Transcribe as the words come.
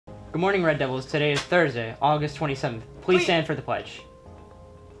Good morning, Red Devils. Today is Thursday, August 27th. Please stand for the pledge.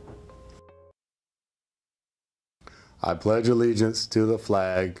 I pledge allegiance to the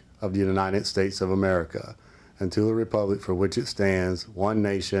flag of the United States of America and to the republic for which it stands, one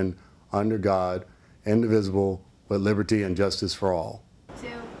nation, under God, indivisible, with liberty and justice for all. 2.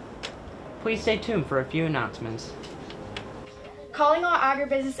 Please stay tuned for a few announcements. Calling all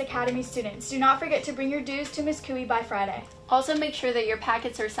Agribusiness Academy students, do not forget to bring your dues to Ms. Cooey by Friday. Also make sure that your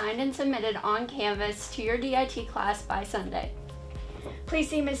packets are signed and submitted on Canvas to your DIT class by Sunday. Please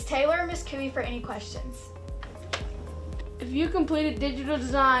see Ms. Taylor or Ms. Cooey for any questions. If you completed digital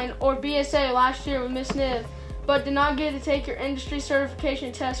design or BSA last year with Ms. Niv, but did not get to take your industry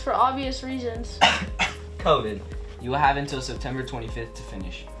certification test for obvious reasons, COVID. You will have until September 25th to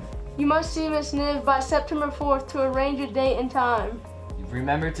finish. you must see Ms. Niv by September 4th to arrange a date and time.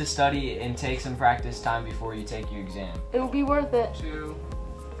 Remember to study and take some practice time before you take your exam. It will be worth it. 2.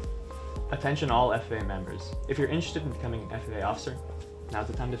 Attention all FFA members. If you're interested in becoming an FFA officer, now's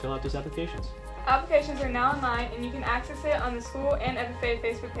the time to fill out those applications. Applications are now online and you can access it on the school and FFA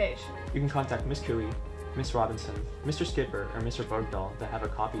Facebook page. You can contact Ms. Cooey, Ms. Robinson, Mr. Skipper, or Mr. Bergdahl to have a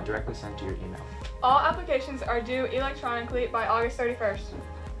copy directly sent to your email. All applications are due electronically by August 31st.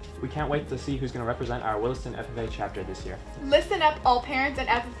 We can't wait to see who's going to represent our Williston FFA chapter this year. Listen up, all parents and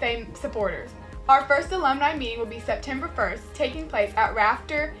FFA supporters. Our first alumni meeting will be September 1st, taking place at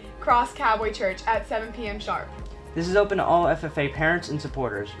Rafter Cross Cowboy Church at 7 p.m. sharp. This is open to all FFA parents and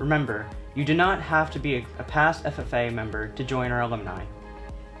supporters. Remember, you do not have to be a past FFA member to join our alumni.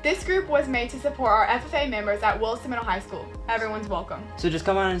 This group was made to support our FFA members at Williston Middle High School. Everyone's welcome. So just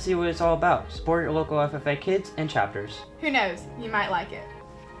come on and see what it's all about. Support your local FFA kids and chapters. Who knows, you might like it.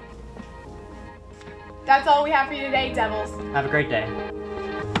 That's all we have for you today, Devils. Have a great day.